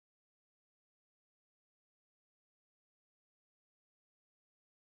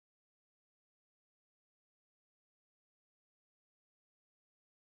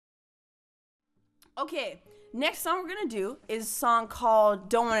Okay, next song we're gonna do is a song called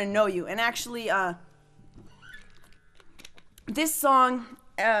 "Don't Wanna Know You," and actually, this song,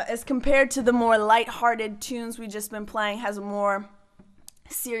 as compared to the more lighthearted tunes we just been playing, has a more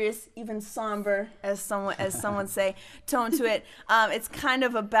serious, even somber, as someone say, tone to it. It's kind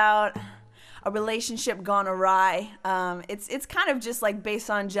of about a relationship gone awry. It's kind of just like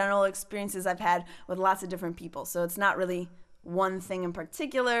based on general experiences I've had with lots of different people. So it's not really one thing in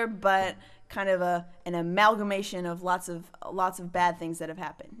particular, but kind of an amalgamation of lots of bad things that have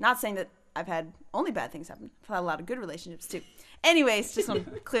happened. Not saying that I've had only bad things happen. I've had a lot of good relationships too. Anyways, just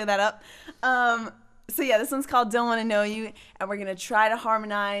want to clear that up. So yeah, this one's called "Don't Want to Know You," and we're gonna try to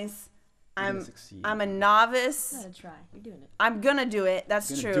harmonize. I'm a novice. I'm gonna try. You're doing it. I'm gonna do it.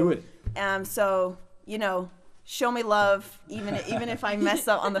 That's true. Do it. So show me love, even if I mess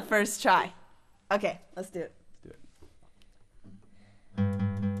up on the first try. Okay, let's do it.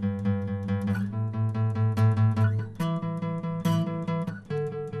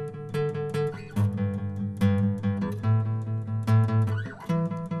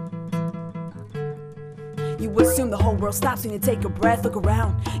 You assume the whole world stops when you take a breath, look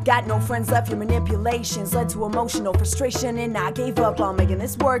around. Got no friends left, your manipulations led to emotional frustration, and I gave up on making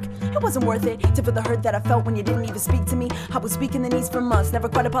this work. It wasn't worth it, to feel the hurt that I felt when you didn't even speak to me. I was speaking the needs for months, never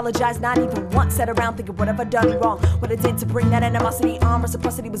quite apologized, not even once. Sat around thinking, what have I done wrong? What I did to bring that animosity on,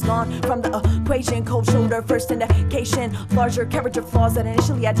 reciprocity was gone from the equation. Cold shoulder, first indication, larger character flaws that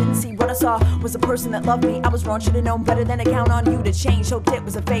initially I didn't see. What I saw was a person that loved me. I was wrong, should've known better than to count on you to change. Hoped it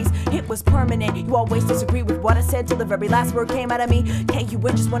was a phase, it was permanent. You always disagree with what I said till the very last word came out of me. Can't you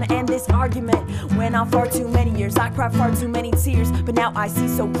win, just wanna end this argument? Went on far too many years, I cried far too many tears, but now I see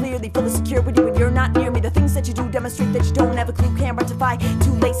so clearly, feel secure with you when you're not near me. The things that you do demonstrate that you don't have a clue, can't rectify.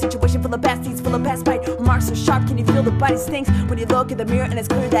 Too late, situation full of bad deeds, full of past bite. Marks are sharp, can you feel the bite? It stings when you look in the mirror and it's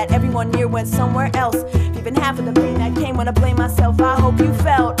clear that everyone near went somewhere else. Even half of the pain that came when I blame myself, I hope you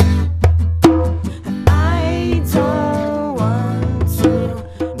felt. I don't want to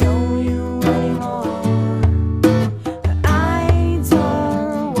know you anymore. I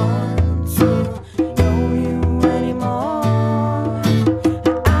don't want to know you anymore.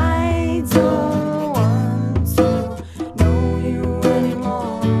 I don't want to know you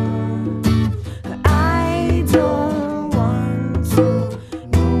anymore. I don't want to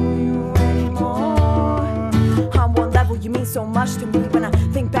know you anymore. On one level, you mean so much to me. When I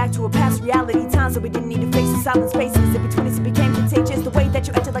think back to a past reality, times that we didn't need to face the silent spaces in between us, it became contagious. The way that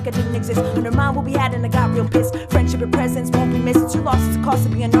you acted like I didn't exist, undermined what we had, and I got real pissed. Friendship and presence won't be missed. It's your loss, it's the cost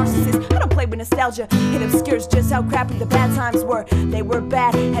of being a narcissist. I don't play with nostalgia, it obscures just how crappy the bad times were. They were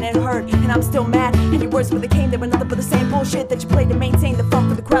bad and it hurt, and I'm still mad. And your words when they came, they were nothing but the same bullshit that you played to maintain the fun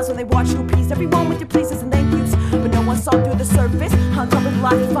for the crowds when they watched you appease everyone with your pleases and thank yous. But no one saw through the surface, uncovered the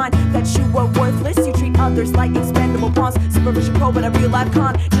lie to find that you were worthless. You treat others like expendable pawns, superficial pro but a real life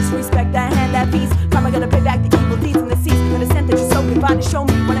con. Just respect that hand that feeds. Karma gonna pay back the evil deeds and the seeds. In a sense that you're so confined to show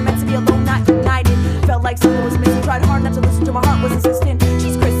me when I meant to be alone, not united. Felt like something was missing, tried hard not to listen to my heart was insistent.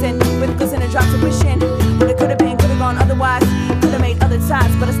 She's christened with glisten and drops of wishing. But it could've been, could've gone otherwise. Could've made other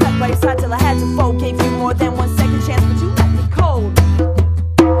ties, but I stuck by your side till I had to fold. Gave you more than 1 second chance, but you left me cold.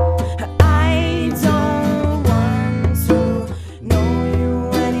 I don't want to know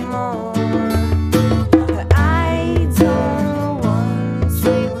you anymore. I don't want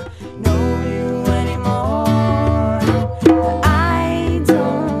to know you anymore. I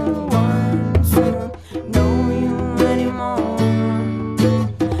don't want to know you anymore.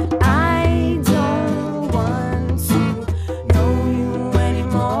 I don't want to know you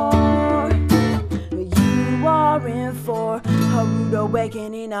anymore. You are in for a rude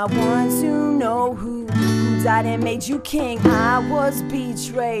awakening. I want to know who died and made you king. I was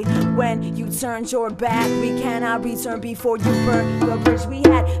betrayed when you turned your back. We cannot return before you burn the bridge we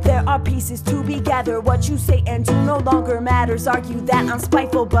had. There are pieces to be gathered. What you say and do no longer matters. Argue that I'm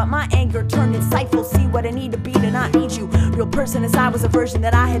spiteful, but my anger turned insightful. See what I need to be to not need you. Real person as I was a version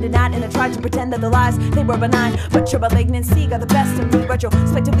that I had denied, and I tried to pretend that the lies, they were benign. But your malignancy got the best of me.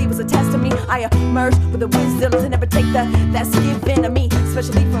 Retrospectively was a test of me. I emerged with the wisdom to never take that's given to me,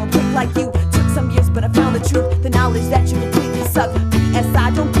 especially from a prick like you. Took some years, but I found the truth, the knowledge that you completely suck. P.S.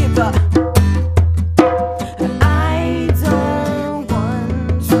 I don't give up. I don't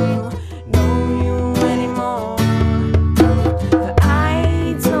want to know you anymore.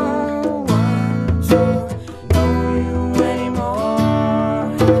 I don't want to know you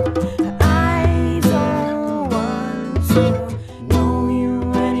anymore. I don't want to know you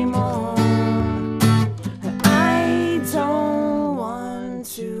anymore. I don't want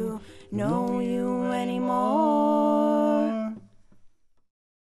to know you